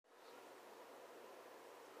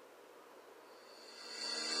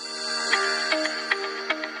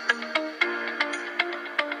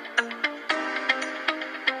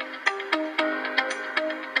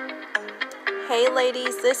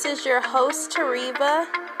ladies, this is your host, Tariva.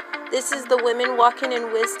 This is the Women Walking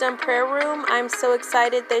in Wisdom prayer room. I'm so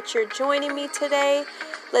excited that you're joining me today.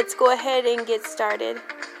 Let's go ahead and get started.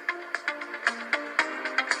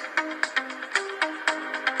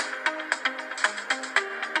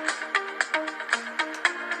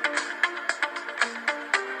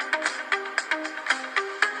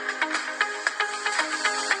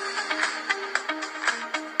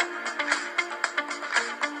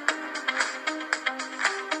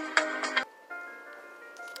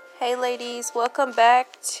 Hey ladies, welcome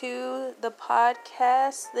back to the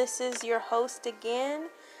podcast. This is your host again,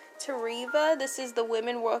 Tariva. This is the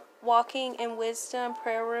Women Walking in Wisdom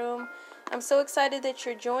prayer room. I'm so excited that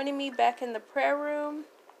you're joining me back in the prayer room.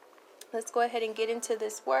 Let's go ahead and get into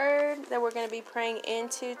this word that we're going to be praying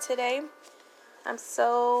into today. I'm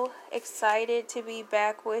so excited to be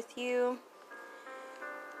back with you.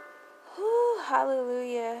 Whew,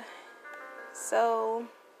 hallelujah. So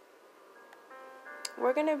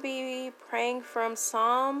we're going to be praying from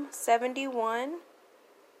Psalm 71,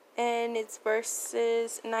 and it's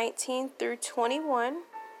verses 19 through 21.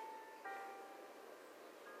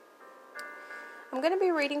 I'm going to be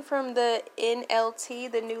reading from the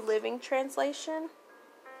NLT, the New Living Translation,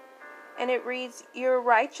 and it reads, "Your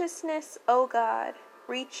righteousness, O God,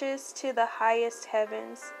 reaches to the highest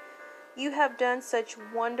heavens. You have done such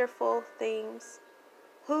wonderful things.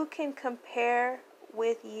 Who can compare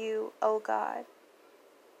with you, O God?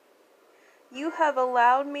 You have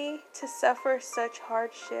allowed me to suffer such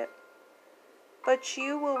hardship, but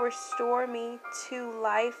you will restore me to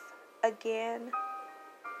life again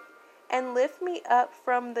and lift me up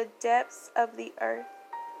from the depths of the earth.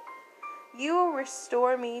 You will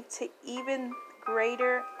restore me to even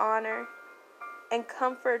greater honor and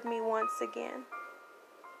comfort me once again."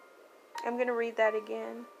 I'm going to read that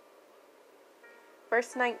again.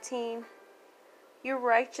 Verse 19. "Your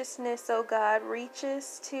righteousness, O God,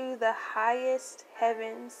 reaches to the highest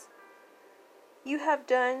heavens. You have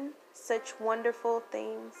done such wonderful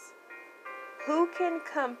things. Who can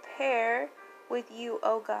compare with you,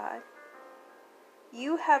 O God?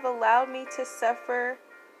 You have allowed me to suffer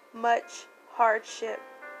much hardship,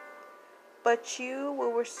 but you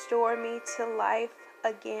will restore me to life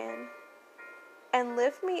again and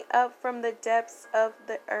lift me up from the depths of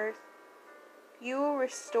the earth. You will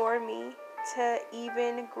restore me to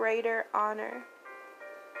even greater honor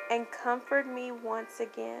and comfort me once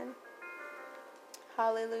again."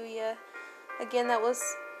 Hallelujah. Again, that was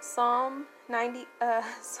Psalm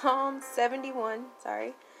 71,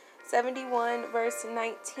 verse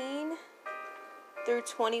 19 through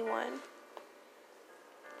 21.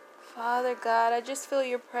 Father God, I just feel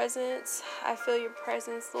your presence. I feel your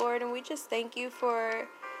presence, Lord, and we just thank you for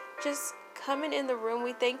just coming in the room.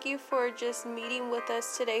 We thank you for just meeting with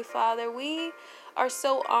us today, Father. We are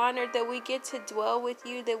so honored that we get to dwell with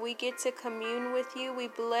you, that we get to commune with you. We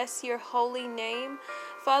bless your holy name.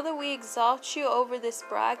 Father, we exalt you over this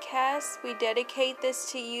broadcast. We dedicate this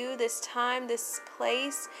to you, this time, this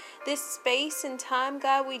place, this space and time,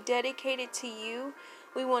 God. We dedicate it to you.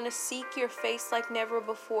 We want to seek your face like never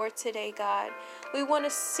before today, God. We want to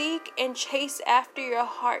seek and chase after your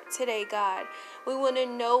heart today, God. We want to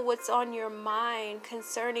know what's on your mind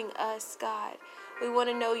concerning us, God. We want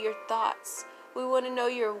to know your thoughts. We want to know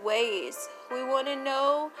your ways. We want to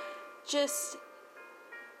know just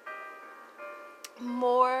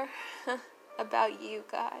more about you,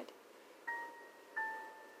 God.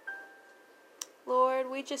 Lord,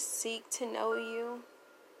 we just seek to know you.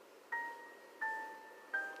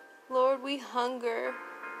 Lord, we hunger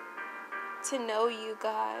to know you,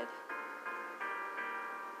 God.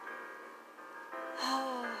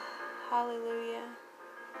 Hallelujah.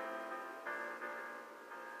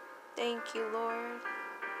 Thank you, Lord.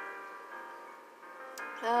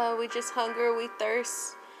 We just hunger, we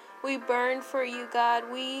thirst, we burn for you, God.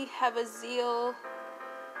 We have a zeal.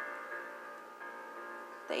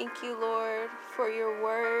 Thank you, Lord, for your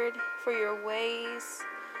word, for your ways.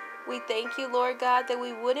 We thank you, Lord God, that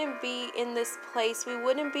we wouldn't be in this place. We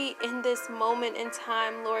wouldn't be in this moment in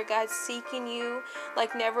time, Lord God, seeking you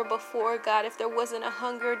like never before, God, if there wasn't a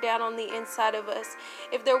hunger down on the inside of us.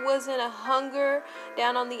 If there wasn't a hunger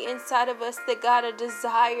down on the inside of us that got a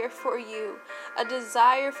desire for you, a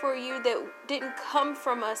desire for you that didn't come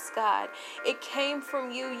from us, God. It came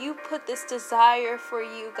from you. You put this desire for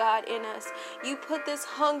you, God, in us. You put this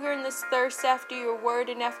hunger and this thirst after your word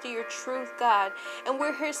and after your truth, God. And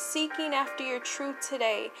we're here seeking after your truth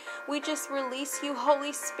today. We just release you,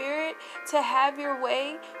 Holy Spirit, to have your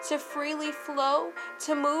way, to freely flow,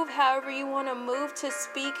 to move however you want to move, to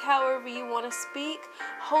speak however you want to speak.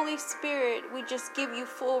 Holy Spirit, we just give you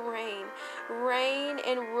full reign. Reign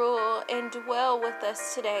and rule and dwell with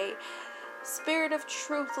us today. Spirit of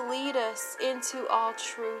truth, lead us into all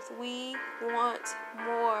truth. We want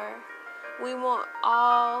more. We want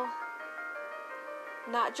all,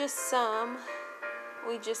 not just some.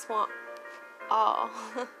 We just want all.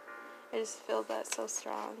 I just feel that so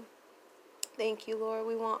strong. Thank you, Lord.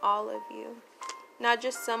 We want all of you. Not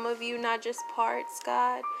just some of you, not just parts,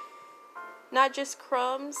 God. Not just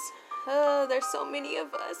crumbs. Oh, there's so many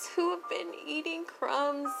of us who have been eating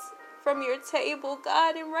crumbs from your table,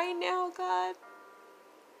 God. And right now, God,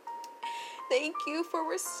 thank you for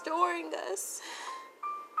restoring us.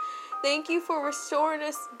 Thank you for restoring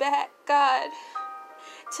us back, God,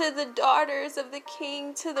 to the daughters of the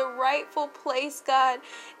King, to the rightful place, God.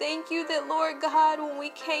 Thank you that, Lord God, when we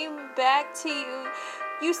came back to you,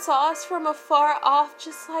 you saw us from afar off,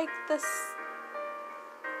 just like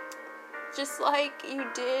you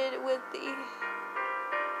did with the.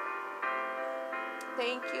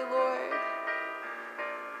 Thank you, Lord.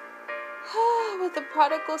 With the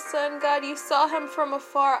prodigal son, God, you saw him from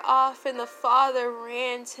afar off, and the father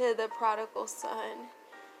ran to the prodigal son.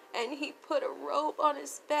 And he put a robe on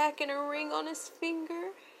his back and a ring on his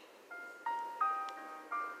finger.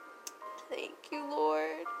 Thank you,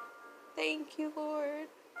 Lord. Thank you, Lord.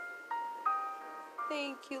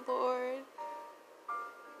 Thank you, Lord.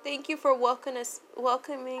 Thank you for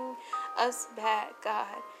welcoming us back,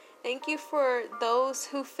 God. Thank you for those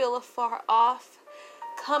who feel afar off,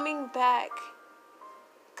 coming back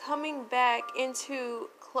into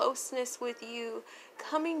closeness with you,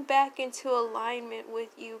 coming back into alignment with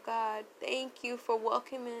you, God. Thank you for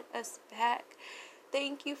welcoming us back.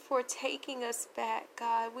 Thank you for taking us back,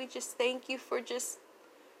 God. We just thank you for just.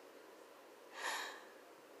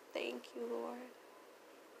 Thank you, Lord.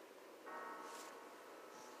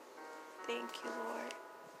 Thank you, Lord.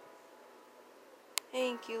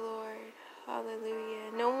 Thank you, Lord.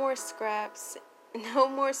 Hallelujah. No more scraps. No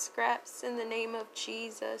more scraps in the name of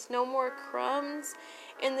Jesus. No more crumbs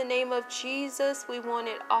in the name of Jesus. We want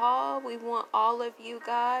it all. We want all of you,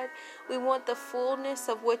 God. We want the fullness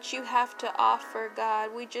of what you have to offer,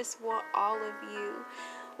 God. We just want all of you.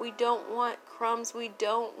 We don't want crumbs. We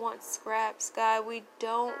don't want scraps, God. We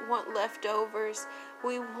don't want leftovers.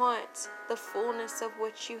 We want the fullness of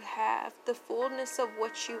what you have, the fullness of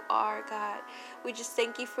what you are, God. We just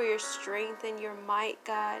thank you for your strength and your might,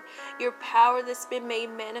 God, your power that's been made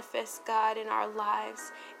manifest, God, in our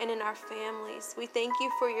lives and in our families. We thank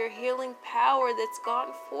you for your healing power that's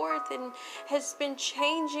gone forth and has been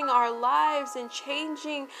changing our lives and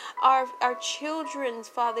changing our children's,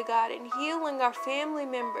 Father God, and healing our family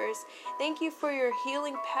members. Thank you for your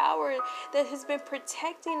healing power that has been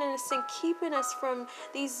protecting us and keeping us from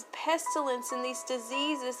these pestilence and these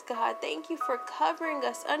diseases, God. Thank you for covering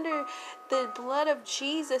us under the blood of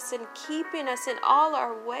Jesus and keeping us in all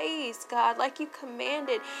our ways, God, like you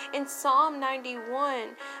commanded in Psalm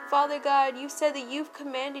 91. Father God, you said that you've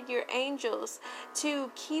commanded your angels to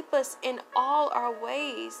keep us in all our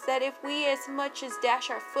ways, that if we as much as dash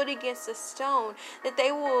our foot against a stone, that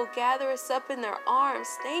they will gather us up in their arms.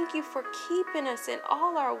 Thank you for keeping us in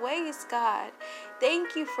all our ways, God.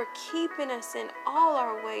 Thank you for keeping us in all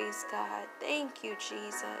our ways, God. Thank you,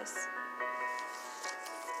 Jesus.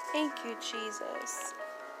 Thank you, Jesus.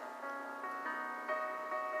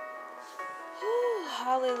 Whew,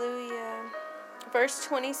 hallelujah. Verse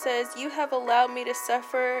 20 says, you have allowed me to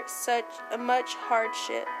suffer such much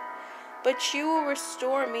hardship, but you will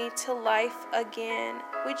restore me to life again.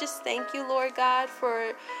 We just thank you, Lord God,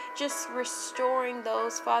 for just restoring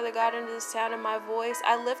those, Father God, under the sound of my voice.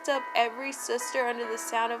 I lift up every sister under the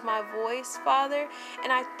sound of my voice, Father,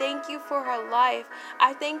 and I thank you for her life.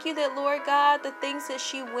 I thank you that, Lord God, the things that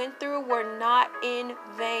she went through were not in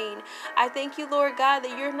vain. I thank you, Lord God,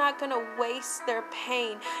 that you're not going to waste their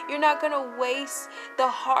pain. You're not going to waste the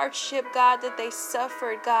hardship, God, that they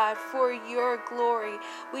suffered, God, for your glory.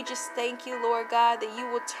 We just thank you, Lord God, that you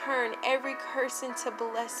will turn every curse into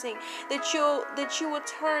blessing, that you will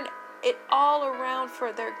turn it all around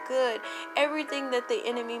for their good. Everything that the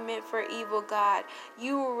enemy meant for evil, God,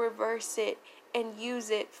 you will reverse it and use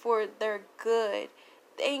it for their good.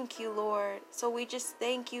 thank you, Lord. So we just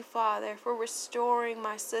thank you, Father, for restoring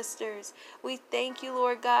my sisters. We thank you,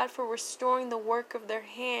 Lord God, for restoring the work of their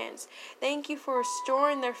hands. Thank you for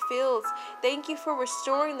restoring their fields. Thank you for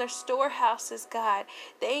restoring their storehouses, God.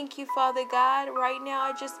 Thank you, Father God. Right now,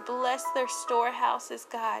 I just bless their storehouses,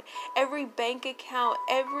 God. Every bank account,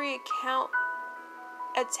 every account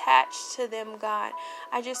attached to them, God.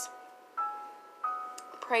 I just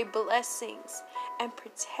pray blessings and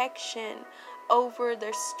protection over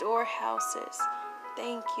their storehouses.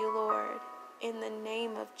 Thank you, Lord, in the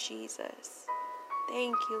name of Jesus.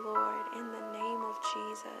 Thank you, Lord, in the name of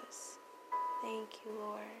Jesus. Thank you,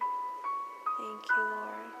 Lord. Thank you,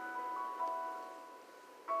 Lord.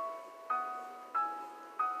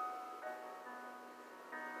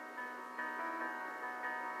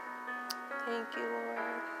 Thank you,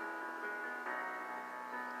 Lord.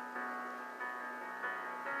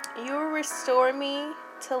 You will restore me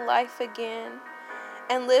to life again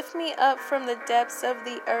and lift me up from the depths of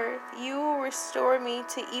the earth. You will restore me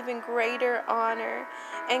to even greater honor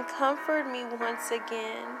and comfort me once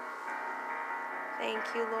again.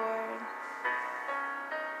 Thank you, Lord.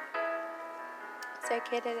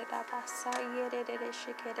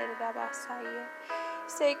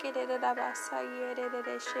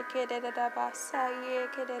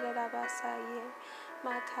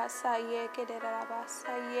 Makasaye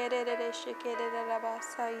kederabasaye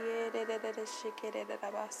dedeshikerabasaye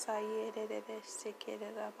dedeshikerabasaye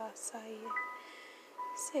dedeshikerabasaye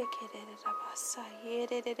sekerabasaye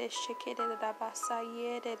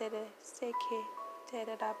dedeshikerabasaye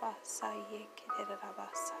dedeshikerabasaye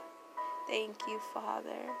kederabasa. Thank you,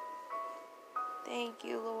 Father. Thank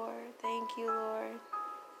you, Lord. Thank you, Lord.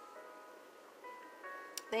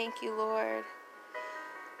 Thank you, Lord.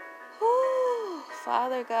 Whew.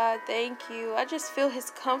 Father God, thank you. I just feel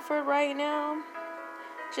his comfort right now.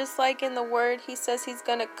 Just like in the word, he says he's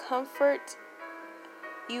going to comfort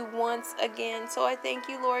you once again. So I thank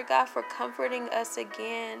you, Lord God, for comforting us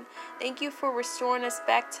again. Thank you for restoring us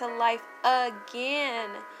back to life again.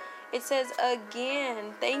 It says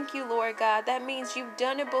again. Thank you, Lord God. That means you've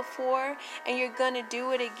done it before and you're going to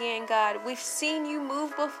do it again, God. We've seen you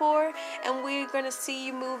move before and we're going to see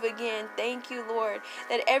you move again. Thank you, Lord,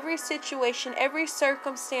 that every situation, every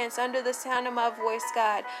circumstance under the sound of my voice,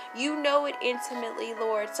 God, you know it intimately,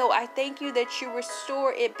 Lord. So I thank you that you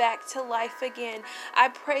restore it back to life again. I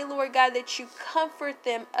pray, Lord God, that you comfort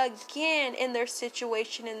them again in their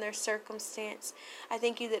situation, in their circumstance. I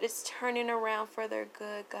thank you that it's turning around for their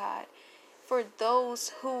good, God. For those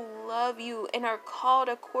who love you and are called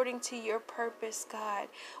according to your purpose, God,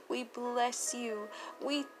 we bless you.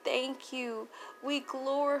 We thank you. We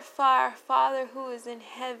glorify our Father who is in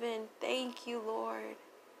heaven. Thank you, Lord.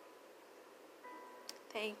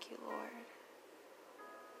 Thank you, Lord.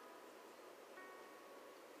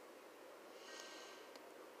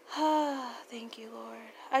 Thank you,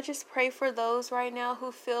 Lord. I just pray for those right now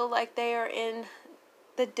who feel like they are in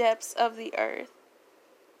the depths of the earth.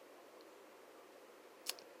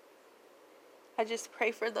 I just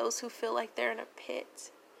pray for those who feel like they're in a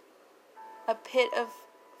pit of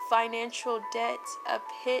financial debt, a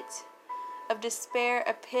pit of despair,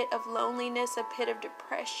 a pit of loneliness, a pit of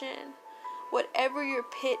depression. Whatever your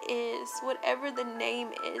pit is, whatever the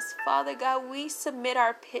name is, Father God, we submit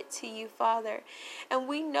our pit to you, Father, and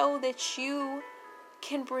we know that you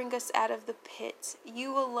can bring us out of the pit.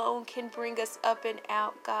 You alone can bring us up and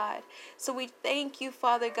out, God. So we thank you,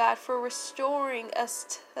 Father God, for restoring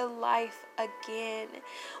us to life again.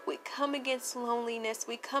 We come against loneliness.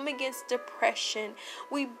 We come against depression.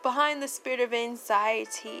 We bind the spirit of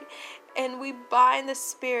anxiety, and we bind the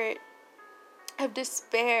spirit of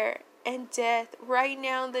despair and death right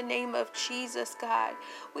now in the name of Jesus, God.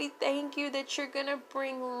 We thank you that you're going to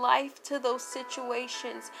bring life to those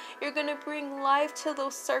situations. You're going to bring life to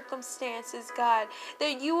those circumstances, God.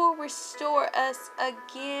 That you will restore us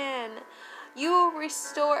again. You will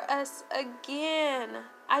restore us again.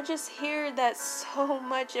 I just hear that so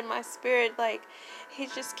much in my spirit. Like, he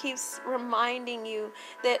just keeps reminding you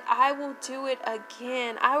that I will do it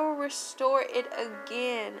again. I will restore it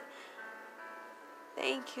again.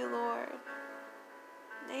 Thank you, Lord.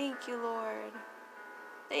 Thank you, Lord.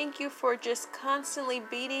 Thank you for just constantly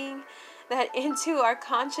beating that into our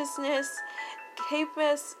consciousness. Keep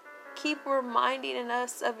reminding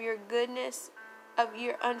us of your goodness, of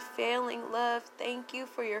your unfailing love. Thank you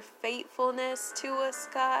for your faithfulness to us,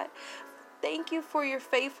 God. Thank you for your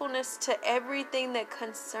faithfulness to everything that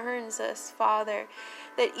concerns us, Father.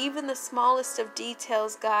 That even the smallest of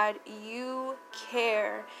details, God, you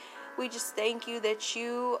care. We just thank you that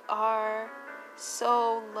you are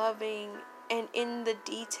so loving and in the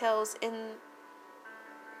details, in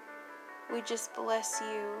We just bless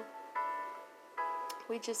you.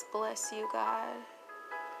 We just bless you, God.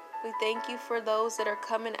 We thank you for those that are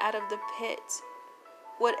coming out of the pit,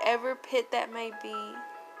 whatever pit that may be.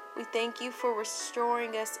 We thank you for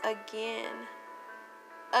restoring us again.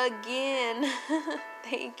 Again.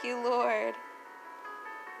 Thank you, Lord.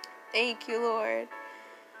 Thank you, Lord.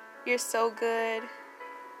 You're so good.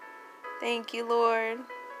 Thank you, Lord.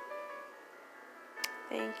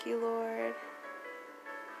 Thank you, Lord.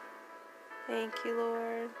 Thank you,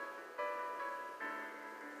 Lord.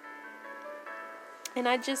 And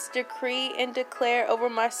I just decree and declare over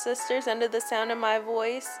my sisters under the sound of my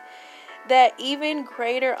voice that even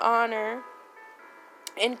greater honor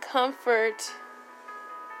and comfort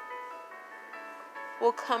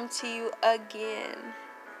will come to you again.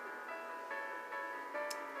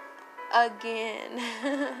 Again.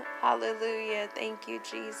 Hallelujah. Thank you,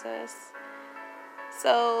 Jesus.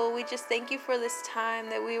 So we just thank you for this time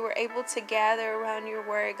that we were able to gather around your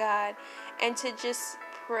word, God, and to just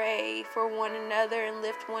pray for one another and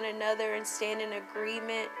lift one another and stand in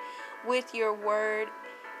agreement with your word.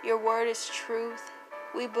 Your word is truth.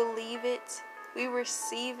 We believe it. We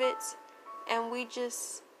receive it. And we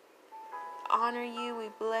just honor you. We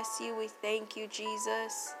bless you. We thank you,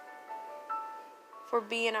 Jesus, for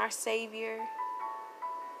being our Savior.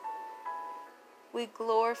 We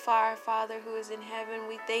glorify our Father who is in heaven.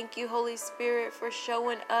 We thank you, Holy Spirit, for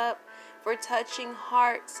showing up, for touching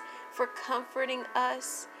hearts, for comforting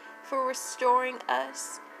us, for restoring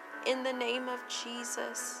us. In the name of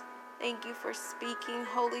Jesus, thank you for speaking,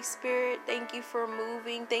 Holy Spirit. Thank you for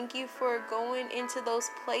moving. Thank you for going into those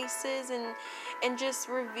places and just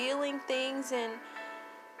revealing things and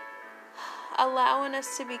allowing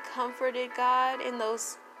us to be comforted, God, in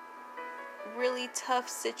those really tough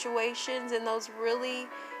situations, in those really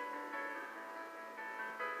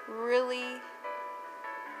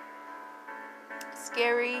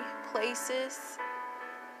scary places.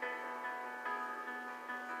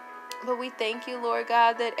 But we thank you, Lord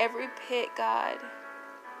God, that every pit, God,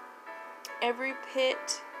 every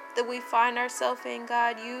pit that we find ourselves in,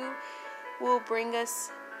 God, you will bring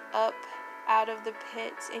us up out of the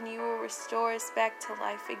pits and you will restore us back to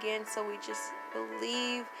life again. So we just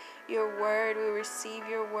believe your word. We receive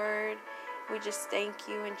your word. We just thank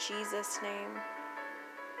you in Jesus' name.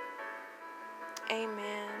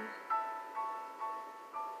 Amen.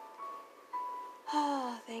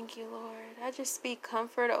 Oh, thank you, Lord. I just speak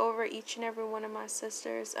comfort over each and every one of my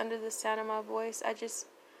sisters under the sound of my voice. I just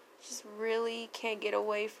really can't get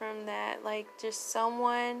away from that. Like, just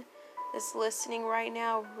someone that's listening right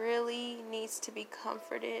now really needs to be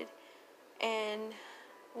comforted. And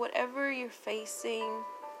whatever you're facing,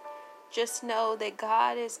 just know that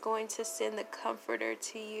God is going to send the comforter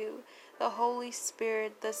to you, the Holy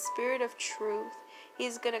Spirit, the Spirit of truth.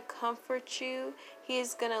 He's going to comfort you. He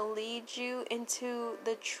is going to lead you into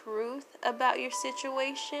the truth about your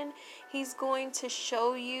situation. He's going to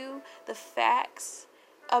show you the facts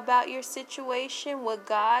about your situation, what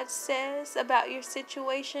God says about your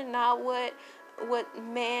situation, not what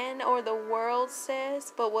man or the world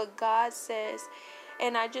says, but what God says.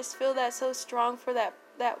 And I just feel that so strong for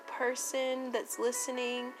that person that's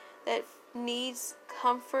listening that needs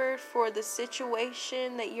comfort for the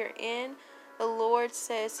situation that you're in. The Lord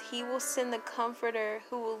says He will send the comforter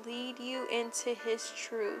who will lead you into His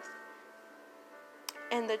truth.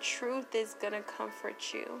 And the truth is going to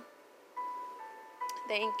comfort you.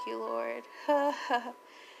 Thank you, Lord.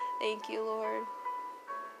 Thank you, Lord.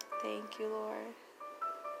 Thank you, Lord.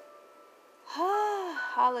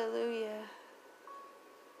 Hallelujah.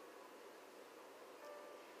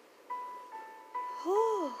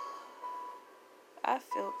 Whew. I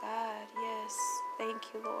feel God. Yes.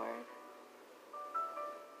 Thank you, Lord.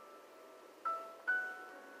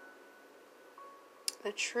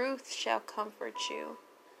 The truth shall comfort you.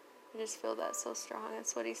 I just feel that so strong.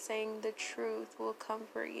 That's what He's saying. The truth will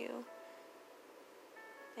comfort you.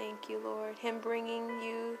 Thank you, Lord. Him bringing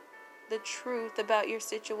you the truth about your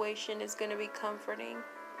situation is going to be comforting.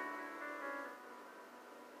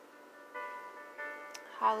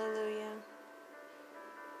 Hallelujah.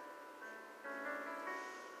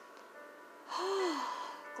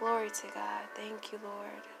 Glory to God. Thank you,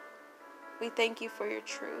 Lord. We thank you for your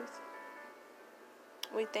truth.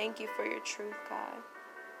 We thank you for your truth, God.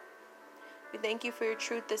 We thank you for your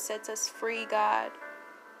truth that sets us free, God.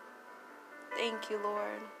 Thank you,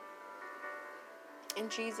 Lord. In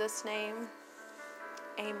Jesus' name,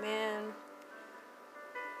 amen.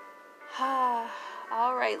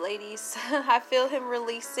 All right, ladies. I feel Him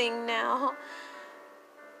releasing now.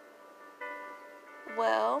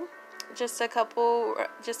 Well, just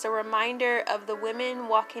a reminder of the Women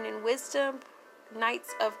Walking in Wisdom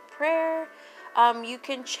Nights of Prayer. You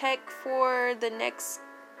can check for the next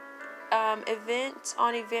event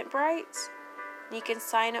on Eventbrite. You can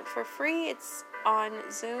sign up for free. It's on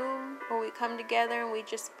Zoom, where we come together and we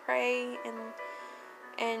just pray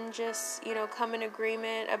and just, come in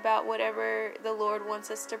agreement about whatever the Lord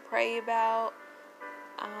wants us to pray about.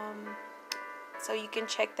 So you can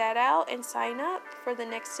check that out and sign up for the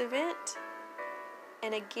next event.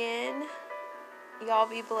 And again, y'all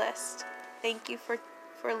be blessed. Thank you for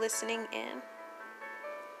listening in.